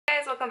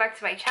welcome back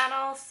to my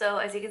channel. So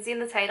as you can see in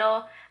the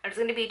title, I'm just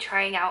going to be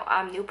trying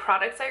out new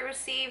products I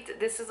received.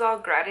 This is all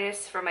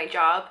gratis for my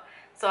job,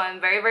 so I'm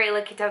very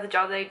lucky to have the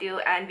job that I do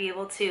and be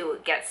able to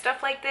get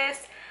stuff like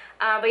this.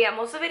 But yeah,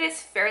 most of it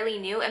is fairly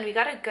new, and we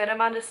got a good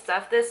amount of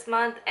stuff this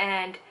month,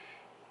 and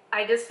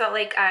I just felt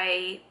like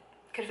I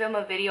could film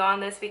a video on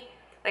this.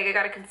 Like, I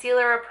got a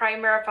concealer, a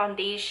primer, a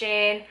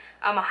foundation,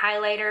 a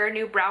highlighter,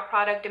 new brow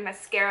product, and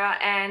mascara,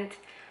 and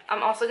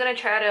I'm also gonna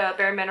try out a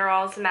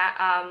BareMinerals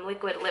matte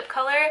liquid lip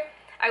color.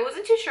 I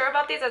wasn't too sure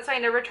about these, that's why I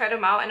never tried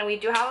them out, and we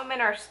do have them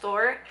in our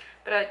store,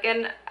 but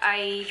again,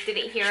 I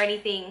didn't hear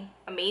anything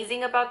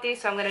amazing about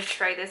these, so I'm gonna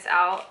try this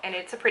out, and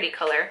it's a pretty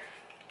color.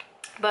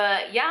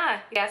 But yeah,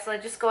 so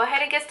let's just go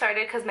ahead and get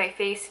started because my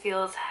face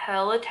feels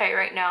hella tight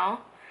right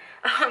now.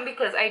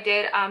 Because I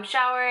did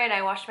shower and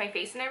I washed my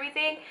face and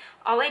everything.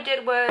 All I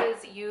did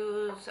was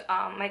use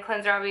my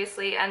cleanser,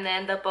 obviously, and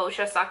then the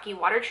Saki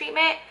water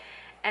treatment,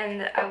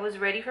 and I was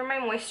ready for my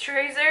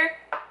moisturizer.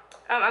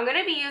 I'm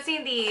gonna be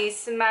using the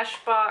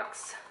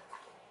Smashbox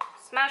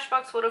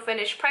Photo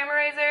Finish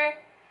Primerizer.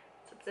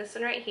 So it's this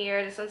one right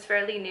here. This one's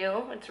fairly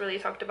new. It's really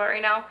talked about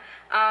right now.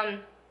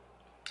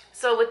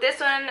 So with this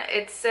one,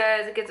 it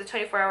says it gives a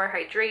 24-hour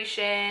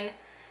hydration.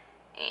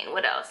 And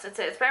what else? It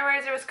says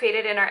Primerizer was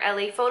created in our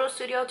LA photo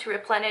studio to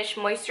replenish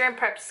moisture and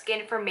prep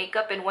skin for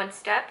makeup in one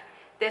step.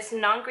 This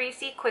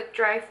non-greasy, quick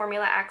dry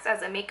formula acts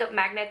as a makeup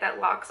magnet that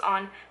locks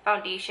on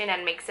foundation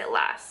and makes it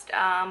last.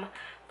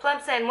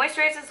 Plumps and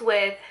moisturizes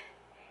with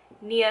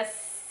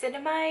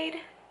niacinamide.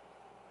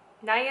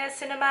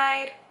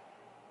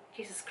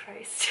 Jesus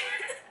Christ.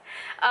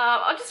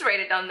 I'll just write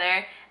it down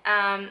there.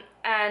 And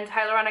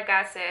hyaluronic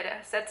acid.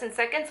 Sets in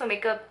seconds, so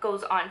makeup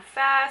goes on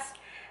fast.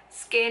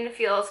 Skin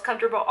feels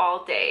comfortable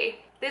all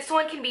day. This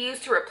one can be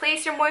used to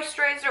replace your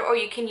moisturizer, or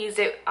you can use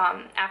it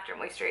after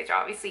moisturizer,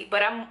 obviously.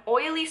 But I'm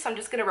oily, so I'm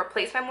just going to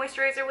replace my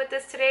moisturizer with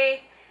this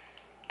today.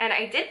 And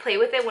I did play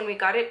with it when we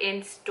got it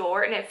in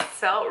store, and it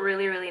felt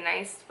really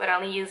nice, but I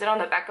only use it on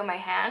the back of my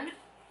hand.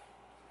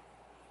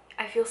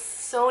 I feel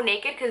so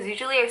naked because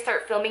usually I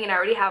start filming and I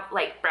already have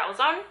like brows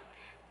on.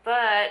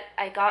 But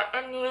I got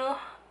a new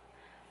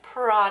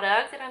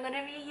product that I'm going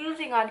to be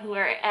using on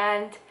here,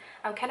 and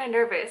I'm kind of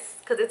nervous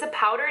because it's a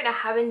powder, and I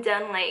haven't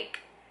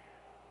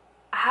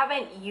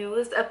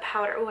used a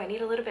powder. Oh, I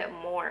need a little bit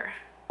more.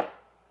 But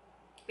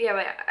yeah,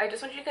 but I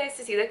just want you guys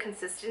to see the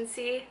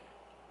consistency.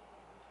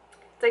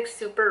 It's like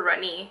super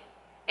runny.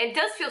 It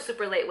does feel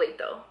super lightweight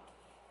though.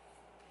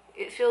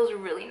 It feels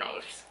really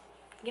nice.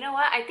 You know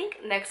what? I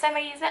think next time I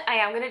use it, I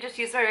am going to just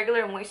use my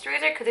regular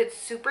moisturizer because it's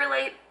super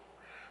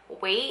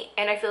lightweight,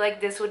 and I feel like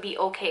this would be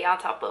okay on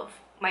top of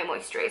my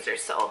moisturizer.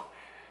 So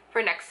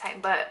for next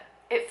time, but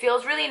it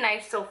feels really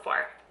nice so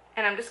far.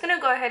 And I'm just gonna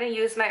go ahead and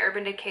use my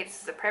Urban Decay.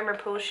 This is a primer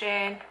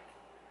potion.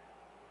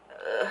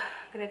 I'm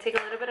gonna take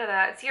a little bit of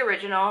that. It's the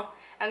original.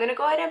 I'm gonna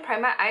go ahead and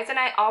prime my eyes, and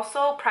I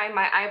also prime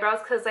my eyebrows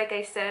because, like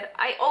I said,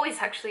 I always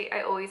have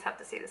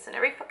to say this in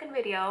every fucking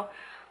video,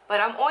 but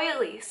I'm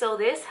oily, so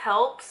this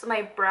helps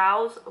my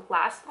brows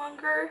last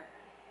longer.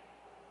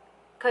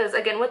 Because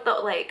again, with the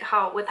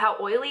how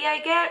oily I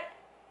get,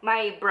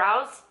 my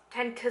brows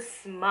tend to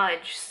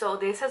smudge, so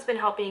this has been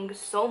helping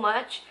so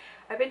much.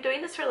 I've been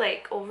doing this for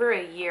like over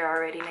a year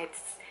already, and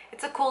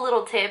it's a cool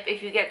little tip.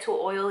 If you get too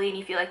oily and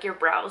you feel like your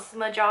brows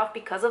smudge off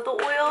because of the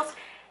oils,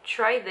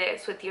 try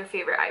this with your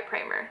favorite eye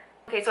primer.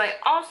 Okay, so I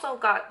also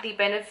got the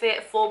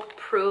Benefit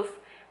FoolProof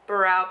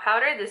brow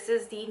powder. This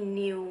is the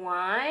new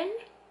one.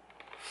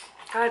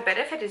 God,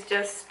 Benefit is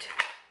just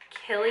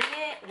killing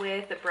it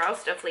with the brow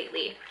stuff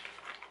lately.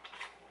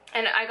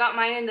 And I got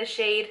mine in the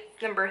shade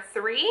number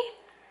 3.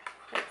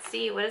 Let's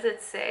see, what does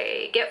it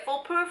say? Get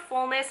foolproof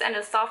fullness and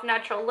a soft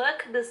natural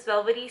look. This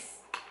velvety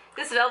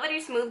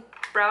smooth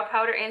brow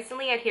powder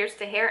instantly adheres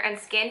to hair and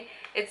skin.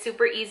 It's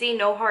super easy,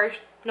 no hard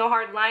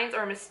lines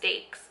or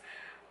mistakes.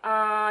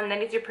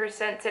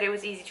 93% said it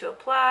was easy to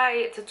apply.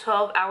 It's a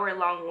 12-hour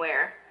long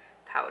wear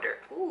powder.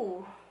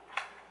 Ooh.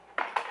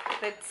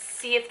 Let's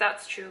see if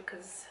that's true,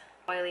 because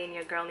oily and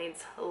your girl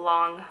needs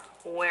long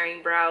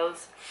wearing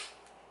brows.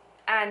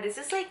 And this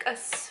is like a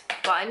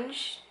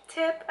sponge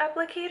tip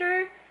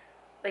applicator.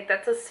 Like,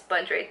 that's a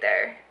sponge right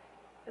there.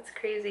 That's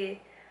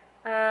crazy.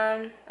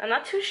 I'm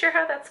not too sure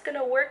how that's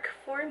gonna work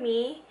for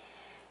me,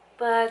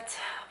 but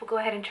we'll go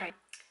ahead and try.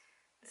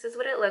 This is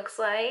what it looks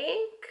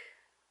like.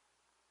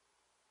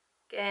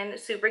 Again,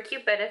 super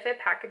cute Benefit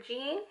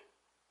packaging.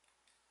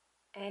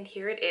 And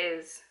here it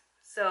is.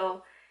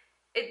 So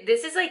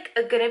this is like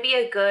gonna be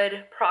a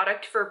good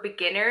product for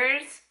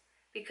beginners,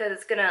 because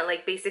it's gonna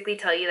like basically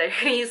tell you that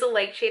you're gonna use a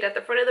light shade at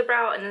the front of the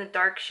brow and then the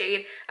dark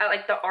shade at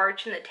like the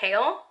arch and the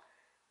tail.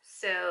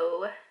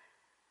 So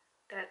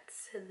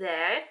that's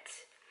that.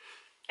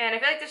 And I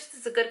feel like this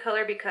is a good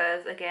color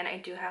because, again, I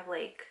do have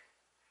like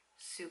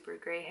super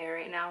gray hair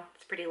right now.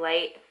 It's pretty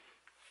light.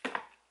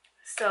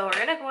 So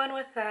we're gonna go in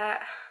with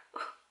that.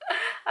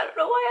 I don't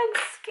know why I'm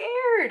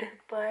scared,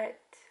 but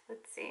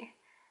let's see.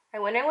 I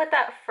went in with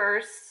that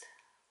first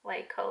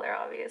light color,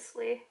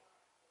 obviously.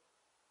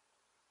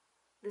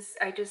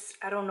 I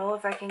don't know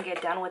if I can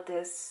get down with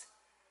this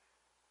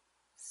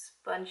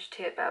sponge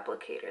tip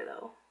applicator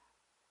though.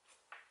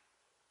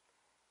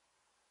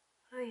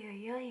 Ay,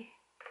 ay, ay.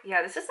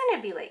 Yeah, this is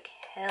gonna be like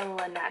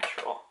hella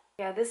natural.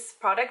 Yeah, this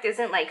product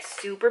isn't like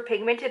super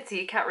pigmented, so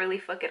you can't really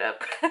fuck it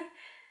up. So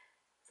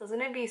it's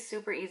gonna be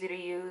super easy to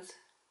use.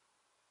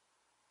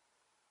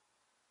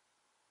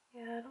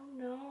 Yeah, I don't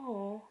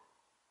know.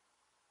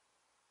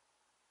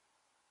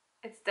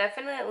 It's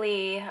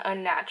definitely a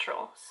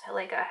natural,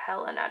 like a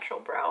hella natural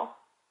brow.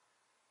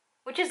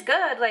 Which is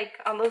good, like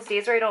on those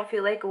days where I don't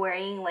feel like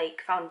wearing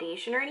like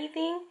foundation or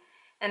anything,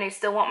 and I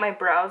still want my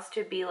brows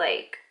to be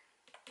like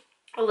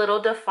a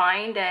little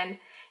defined and,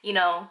 you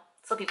know,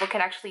 so people can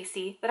actually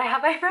see that I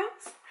have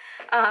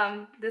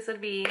eyebrows. This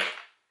would be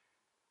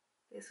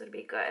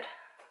good.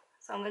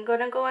 So I'm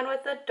gonna go in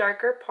with the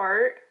darker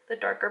part, the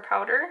darker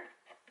powder.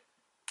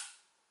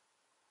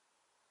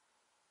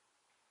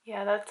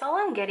 Yeah, that's all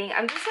I'm getting.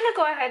 I'm just gonna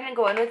go ahead and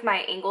go in with my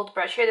angled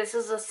brush here. This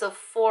is a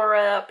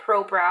Sephora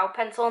Pro Brow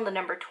Pencil in the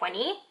number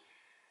 20.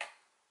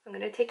 I'm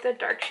gonna take the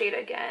dark shade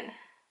again.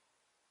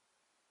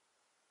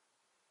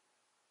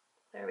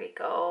 There we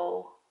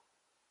go.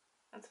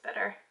 That's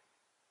better.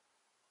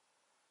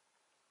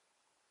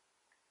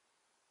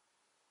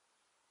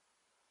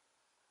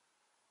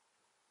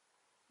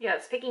 Yeah,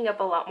 it's picking up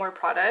a lot more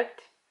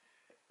product.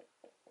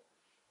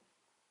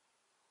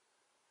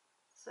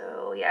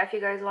 So yeah, if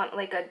you guys want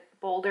like a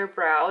bolder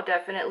brow,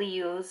 definitely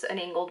use an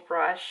angled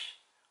brush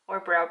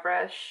or brow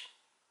brush.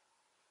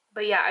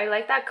 But yeah, I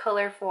like that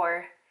color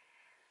for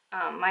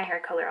my hair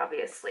color,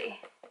 obviously.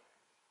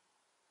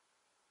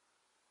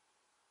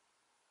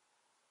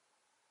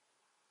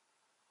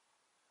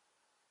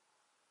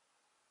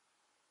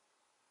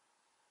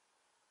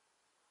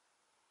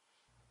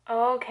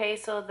 Okay,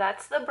 so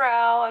that's the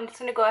brow. I'm just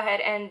gonna go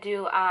ahead and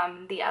do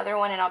the other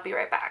one and I'll be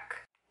right back.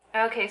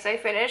 Okay, so I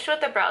finished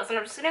with the brows and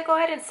I'm just gonna go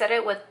ahead and set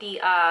it with the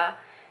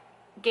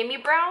Gimme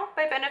Brow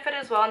by Benefit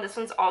as well, and this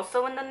one's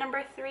also in the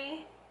number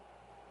 3.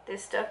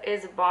 This stuff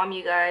is bomb,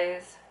 you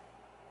guys.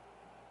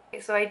 Okay,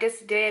 so I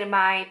just did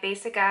my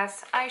basic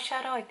ass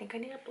eyeshadow. I think I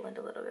need to blend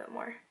a little bit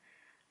more.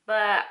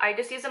 But I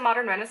just used a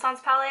Modern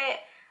Renaissance palette.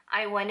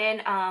 I went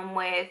in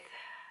with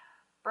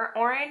burnt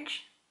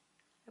orange,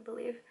 I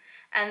believe,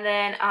 and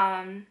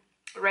then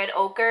red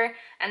ochre,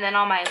 and then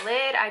on my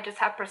lid I just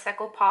have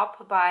Prosecco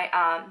Pop by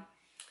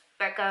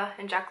Becca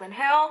and Jaclyn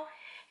Hill.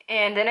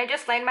 And then I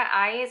just lined my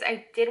eyes.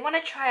 I did want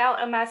to try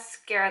out a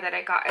mascara that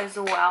I got as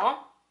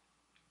well.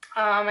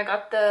 I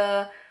got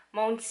the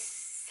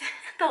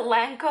the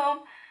Lancome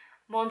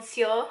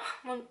Monsieur.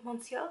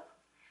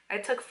 I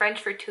took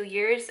French for 2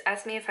 years.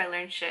 Ask me if I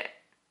learned shit.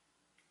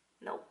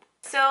 Nope.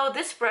 So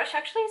this brush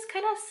actually is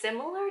kind of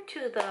similar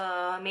to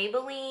the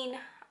Maybelline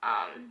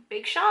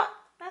Big Shot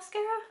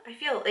mascara. I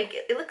feel like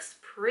it looks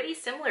pretty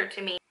similar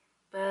to me.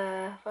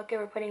 But fuck it,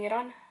 we're putting it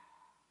on.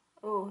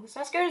 Oh, this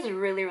mascara is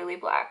really, really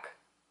black.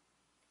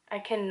 I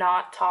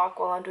cannot talk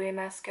while I'm doing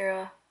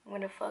mascara. I'm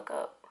gonna fuck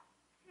up.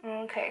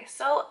 Okay,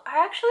 so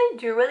I actually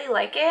do really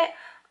like it.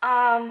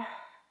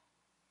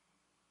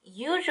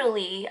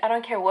 Usually, I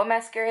don't care what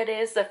mascara it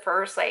is, the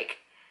first like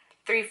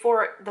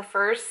the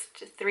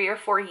first 3 or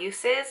 4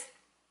 uses,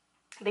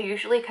 they're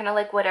usually kind of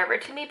like whatever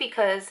to me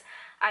because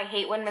I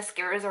hate when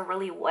mascaras are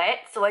really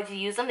wet. So as you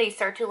use them, they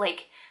start to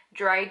like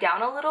dry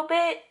down a little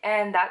bit,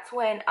 and that's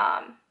when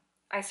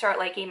I start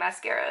liking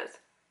mascaras.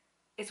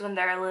 Is when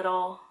they're a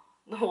little,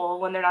 well,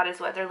 when they're not as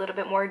wet, they're a little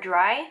bit more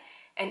dry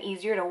and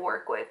easier to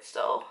work with.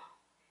 So,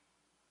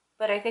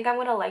 but I think I'm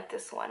gonna like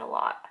this one a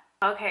lot.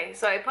 Okay,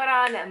 so I put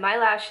on my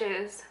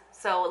lashes.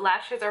 So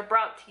lashes are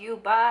brought to you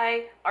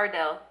by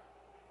Ardell.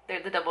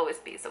 They're the double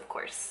wispies, of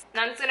course.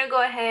 Now I'm just gonna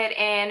go ahead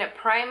and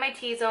prime my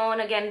T-zone.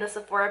 Again, the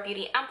Sephora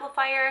Beauty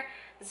Amplifier.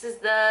 This is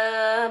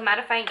the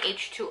mattifying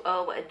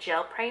H2O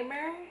gel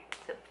primer.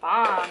 It's a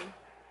bomb.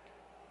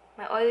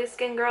 My oily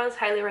skin girls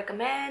highly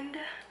recommend.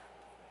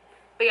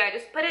 But yeah, I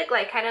just put it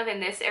like kind of in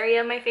this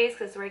area of my face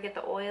because where I get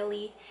the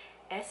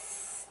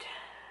oily-est.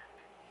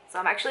 So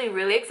I'm actually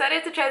really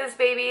excited to try this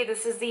baby.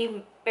 This is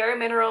the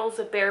BareMinerals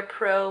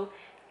BarePro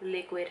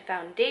Liquid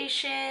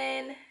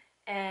Foundation.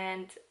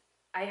 And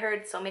I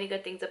heard so many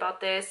good things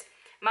about this.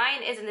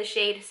 Mine is in the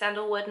shade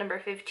Sandalwood number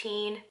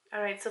 15.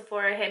 All right,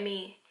 Sephora, hit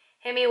me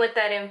with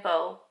that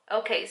info.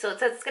 Okay, so it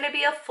says it's gonna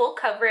be a full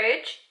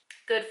coverage,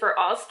 good for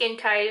all skin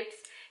types.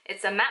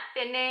 It's a matte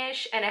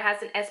finish and it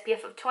has an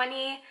SPF of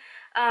 20.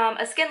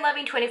 A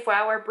skin-loving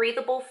 24-hour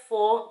breathable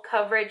full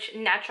coverage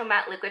natural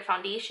matte liquid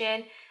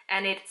foundation,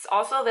 and it's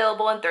also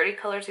available in 30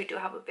 colors. We do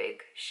have a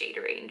big shade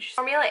range.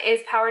 Formula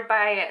is powered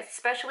by a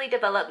specially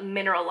developed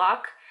mineral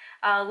lock,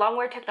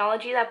 long-wear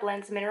technology that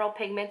blends mineral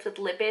pigments with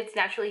lipids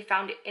naturally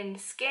found in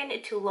skin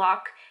to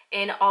lock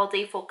in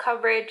all-day full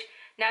coverage.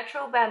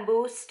 Natural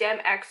bamboo stem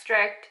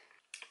extract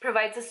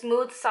provides a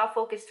smooth, soft,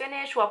 focused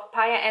finish, while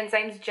papaya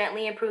enzymes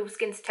gently improve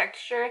skin's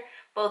texture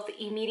both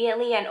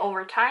immediately and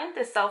over time.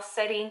 The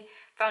self-setting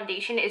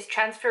foundation is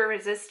transfer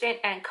resistant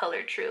and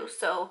color true.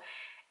 So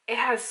it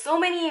has so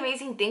many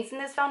amazing things in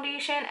this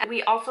foundation. And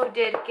we also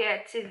did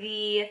get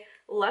the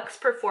Luxe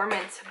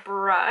Performance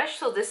brush.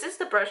 So this is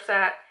the brush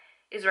that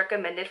is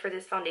recommended for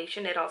this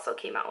foundation, it also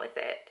came out with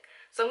it.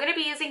 So I'm going to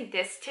be using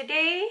this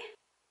today.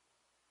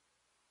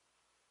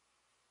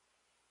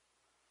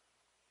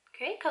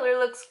 Okay, color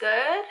looks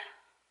good.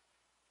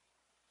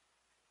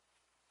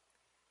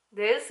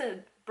 This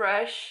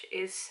brush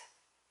is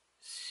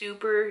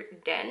super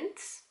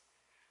dense.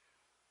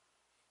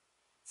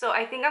 So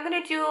I think I'm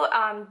going to do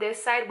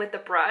this side with the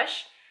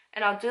brush,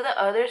 and I'll do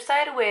the other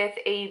side with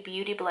a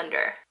beauty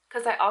blender,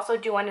 because I also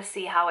do want to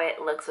see how it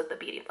looks with the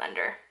beauty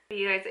blender. But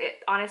you guys,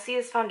 honestly,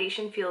 this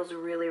foundation feels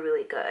really,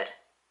 really good.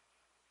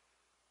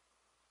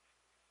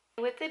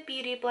 With the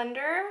beauty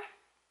blender,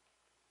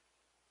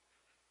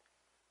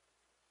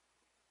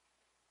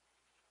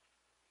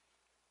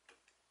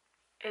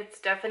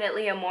 it's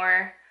definitely a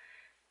more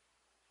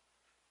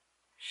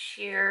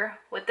sheer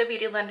with the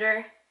beauty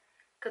blender,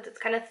 because it's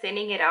kind of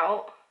thinning it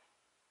out.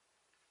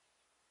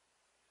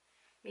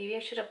 Maybe I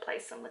should apply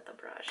some with the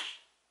brush.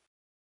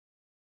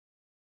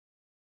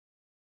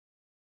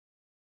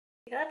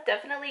 Yeah,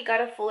 definitely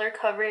got a fuller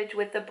coverage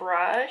with the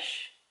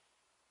brush,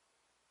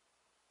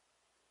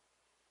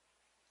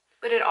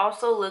 but it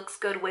also looks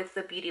good with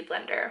the beauty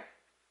blender.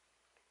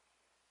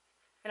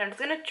 And I'm just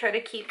gonna try to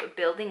keep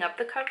building up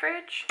the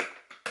coverage,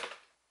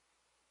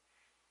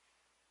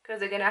 because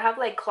they're gonna have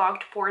like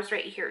clogged pores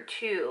right here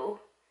too,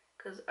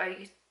 because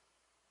I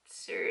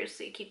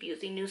seriously keep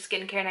using new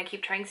skincare and I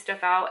keep trying stuff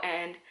out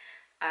and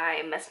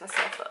I mess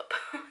myself up.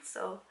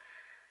 So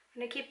I'm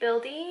gonna keep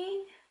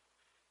building.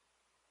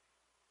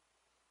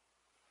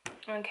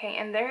 Okay,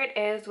 and there it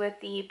is with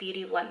the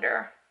beauty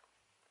blender.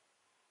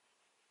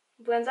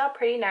 Blends out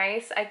pretty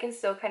nice. I can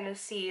still kind of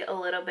see a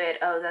little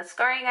bit of the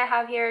scarring I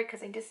have here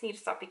because I just need to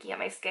stop picking at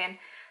my skin,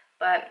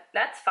 but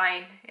that's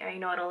fine. I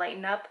know it'll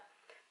lighten up.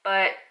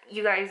 But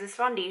you guys, this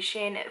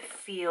foundation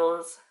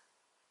feels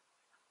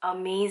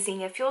amazing.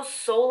 It feels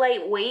so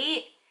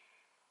lightweight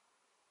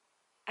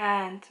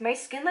and my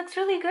skin looks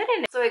really good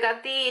in it. So I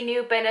got the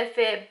new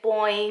Benefit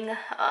Boi-ing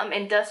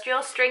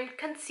Industrial Strength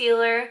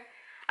Concealer.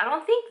 I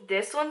don't think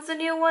this one's the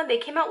new one. They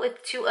came out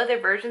with 2 other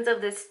versions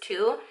of this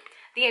too.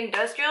 The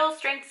Industrial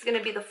Strength is going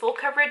to be the full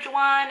coverage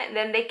one, and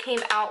then they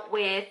came out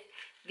with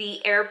the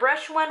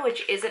airbrush one,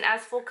 which isn't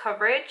as full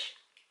coverage.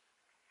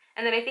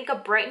 And then I think a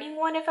brightening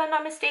one, if I'm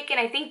not mistaken.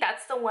 I think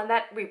that's the one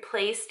that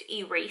replaced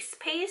Erase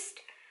Paste.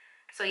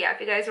 So yeah, if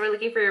you guys were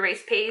looking for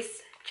Erase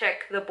Paste,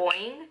 check the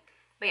Boi-ing.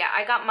 But yeah,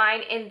 I got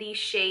mine in the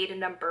shade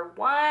number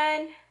 1.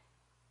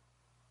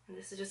 And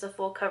this is just a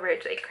full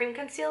coverage like cream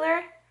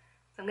concealer.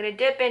 So I'm going to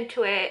dip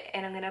into it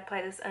and I'm going to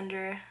apply this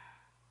under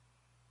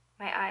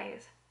my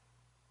eyes.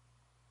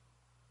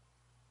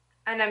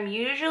 And I'm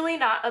usually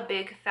not a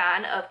big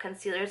fan of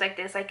concealers like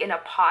this, like in a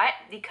pot,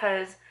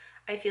 because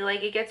I feel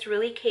like it gets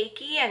really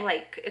cakey and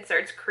like it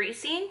starts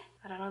creasing.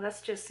 I don't know,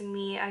 that's just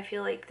me. I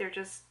feel like they're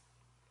just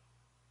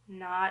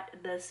not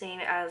the same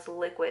as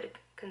liquid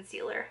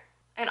concealer.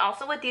 And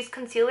also with these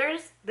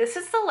concealers, this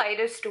is the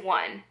lightest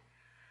one.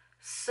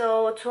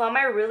 So to all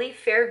my really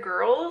fair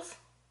girls,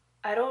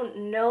 I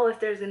don't know if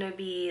there's gonna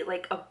be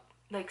like a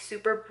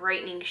super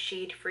brightening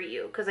shade for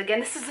you. Because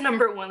again, this is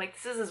number 1, like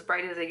this is as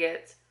bright as it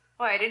gets.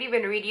 Oh, I didn't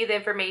even read you the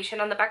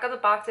information. On the back of the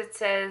box it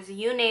says,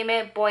 you name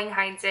it, Boi-ing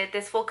hides it.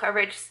 This full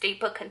coverage Stay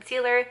Put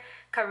concealer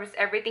covers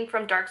everything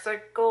from dark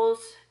circles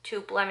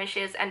to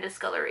blemishes and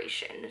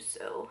discoloration.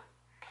 So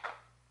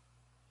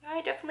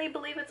I definitely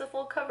believe it's a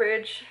full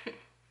coverage.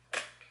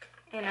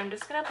 And I'm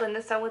just gonna blend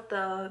this out with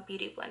the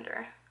beauty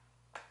blender.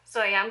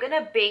 So yeah, I'm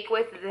gonna bake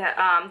with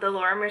the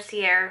Laura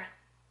Mercier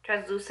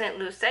translucent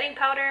loose setting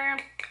powder.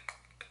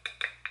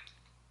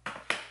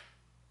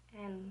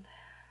 And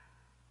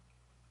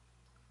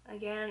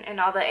again, in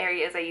all the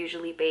areas I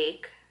usually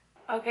bake.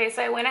 Okay,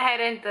 so I went ahead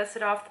and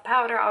dusted off the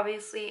powder,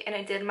 obviously, and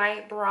I did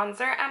my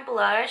bronzer and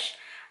blush.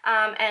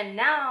 And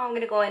now I'm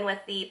gonna go in with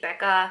the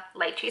Becca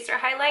Light Chaser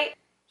highlight.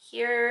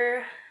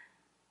 Here,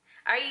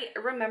 I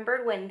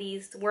remembered when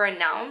these were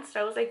announced,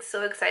 I was like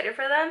so excited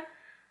for them,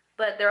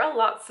 but they're a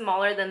lot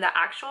smaller than the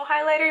actual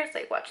highlighters.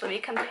 Like watch, let me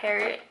compare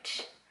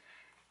it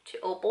to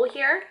Opal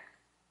here.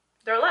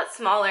 They're a lot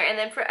smaller, and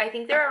then I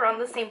think they're around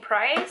the same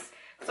price.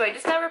 So I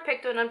just never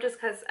picked one up just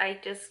because I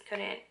just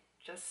couldn't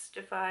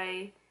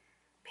justify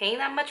paying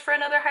that much for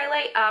another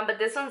highlight. But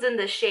this one's in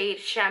the shade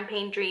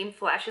Champagne Dream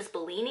Flashes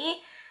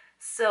Bellini.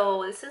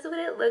 So this is what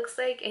it looks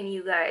like, and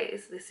you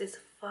guys, this is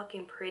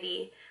fucking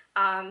pretty.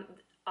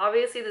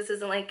 Obviously this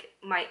isn't like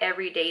my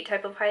everyday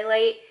type of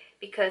highlight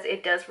because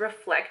it does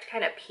reflect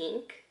kind of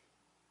pink.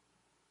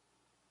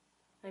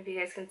 I don't know if you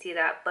guys can see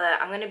that,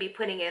 but I'm going to be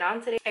putting it on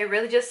today. I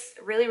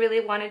really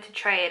wanted to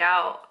try it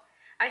out.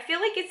 I feel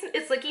like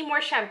it's looking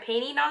more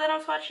champagne-y now that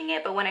I'm swatching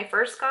it, but when I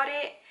first got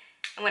it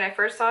and when I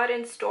first saw it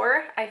in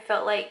store, I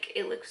felt like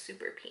it looked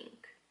super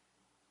pink.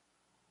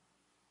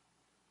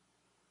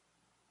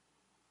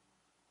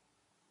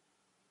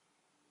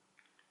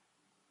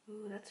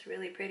 Ooh, that's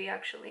really pretty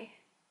actually.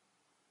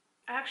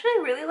 I actually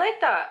really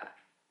like that.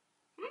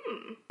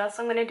 That's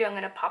what I'm going to do. I'm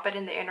going to pop it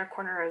in the inner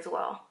corner as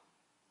well,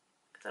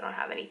 because I don't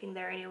have anything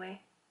there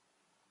anyway.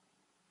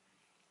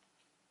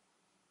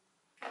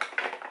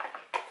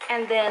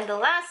 And then the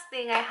last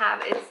thing I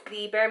have is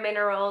the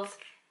BareMinerals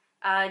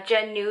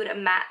Gen Nude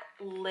Matte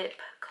Lip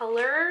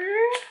Color.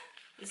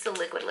 It's a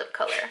liquid lip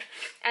color.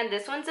 And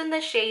this one's in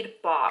the shade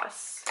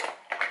Boss.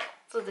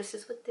 So this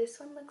is what this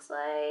one looks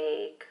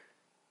like.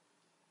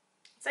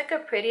 It's like a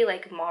pretty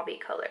like mauve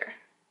color.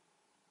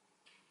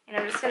 And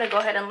I'm just going to go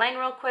ahead and line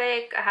real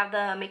quick. I have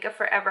the Makeup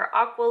Forever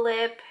Aqua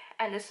Lip.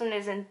 And this one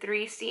is in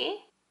 3C.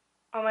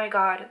 Oh my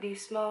god,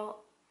 these smell...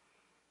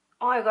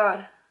 Oh my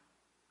god.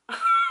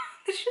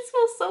 This shit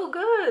smells so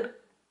good.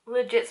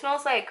 Legit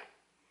smells like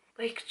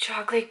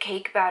chocolate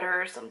cake batter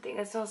or something.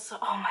 It smells so...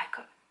 Oh my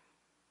god.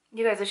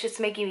 You guys, it's just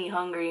making me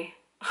hungry.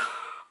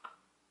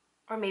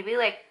 Or maybe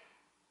like...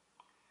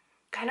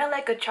 kind of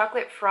like a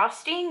chocolate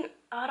frosting.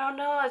 I don't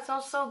know. It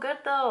smells so good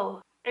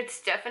though.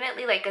 It's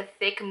definitely like a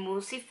thick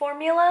moussey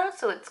formula,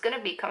 so it's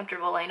gonna be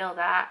comfortable. I know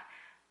that.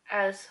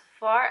 As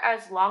far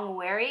as long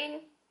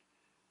wearing,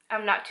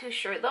 I'm not too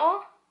sure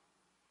though.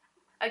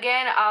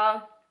 Again,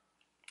 I'll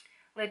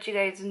let you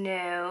guys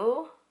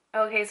know.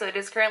 Okay, so it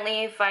is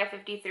currently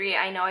 5:53.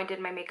 I know I did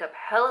my makeup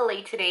hella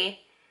late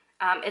today.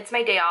 It's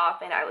my day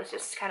off and I was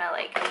just kind of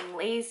like being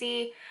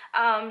lazy.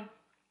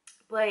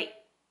 But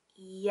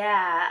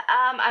yeah,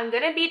 I'm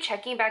gonna be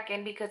checking back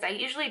in because I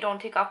usually don't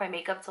take off my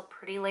makeup till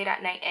pretty late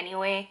at night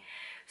anyway.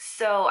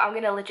 So I'm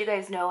gonna let you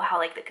guys know how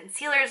like the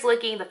concealer is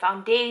looking, the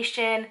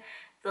foundation,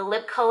 the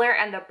lip color,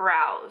 and the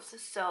brows.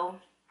 So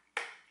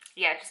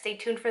yeah, just stay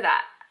tuned for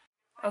that.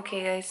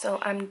 Okay guys, so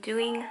I'm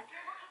doing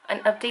an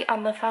update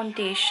on the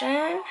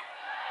foundation.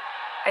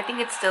 I think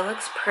it still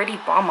looks pretty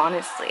bomb,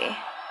 honestly.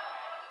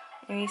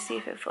 Let me see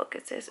if it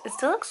focuses. It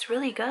still looks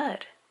really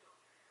good.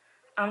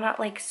 I'm not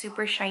like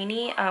super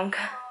shiny.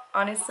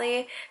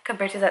 Honestly,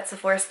 compared to that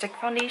Sephora stick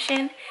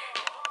foundation,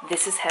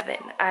 this is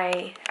heaven.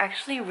 I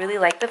actually really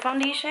like the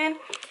foundation.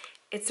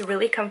 It's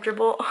really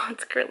comfortable. Oh,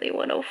 it's currently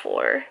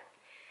 1:04.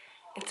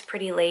 It's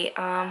pretty late.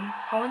 How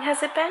long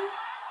has it been?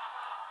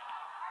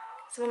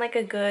 It's been like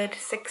a good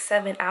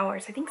 6-7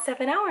 hours. I think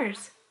 7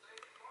 hours.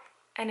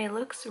 And it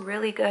looks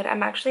really good.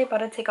 I'm actually about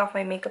to take off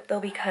my makeup though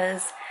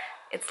because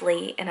it's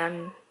late and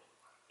I'm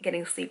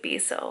getting sleepy.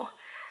 So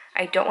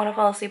I don't want to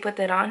fall asleep with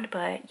it on.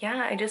 But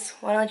yeah, I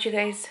just want to let you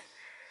guys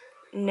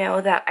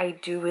know that I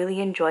do really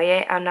enjoy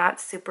it. I'm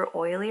not super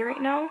oily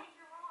right now.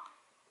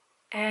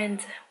 And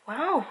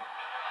wow,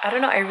 I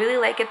don't know. I really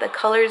like it. The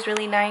color is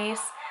really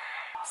nice.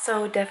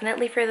 So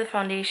definitely for the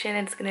foundation,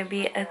 it's going to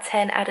be a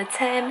 10 out of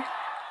 10.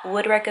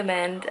 Would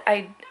recommend.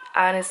 I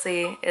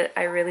honestly,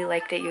 I really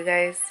liked it, you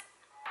guys.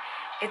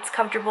 It's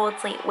comfortable,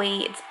 it's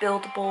lightweight, it's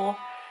buildable.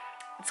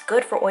 It's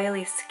good for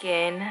oily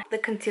skin. The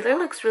concealer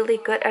looks really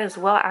good as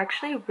well. I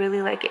actually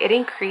really like it. It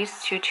didn't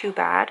crease too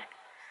bad.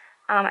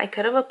 I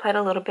could have applied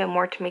a little bit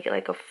more to make it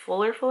like a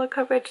fuller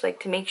coverage, like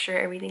to make sure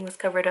everything was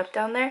covered up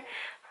down there.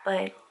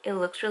 But it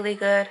looks really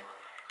good.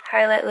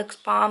 Highlight looks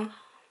bomb.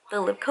 The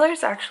lip color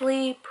is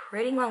actually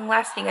pretty long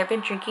lasting. I've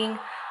been drinking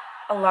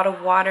a lot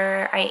of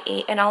water. I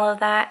ate and all of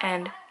that,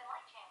 and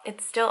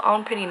it's still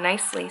on pretty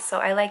nicely. So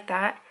I like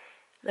that.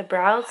 The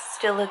brows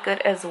still look good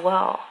as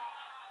well.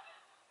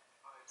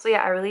 So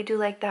yeah, I really do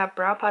like that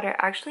brow powder.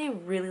 I actually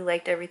really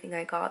liked everything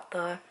I got.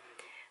 The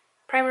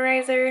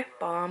primerizer,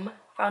 bomb.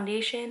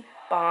 Foundation,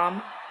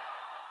 bomb.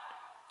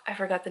 I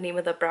forgot the name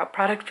of the brow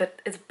product,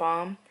 but it's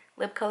bomb.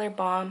 Lip color,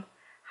 bomb.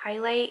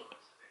 Highlight,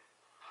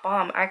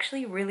 bomb. I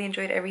actually really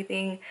enjoyed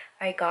everything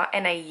I got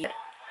and I used.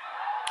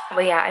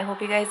 But yeah, I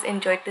hope you guys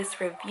enjoyed this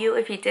review.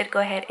 If you did, go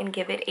ahead and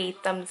give it a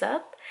thumbs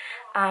up.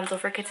 Don't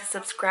forget to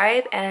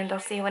subscribe, and I'll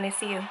see you when I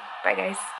see you. Bye guys.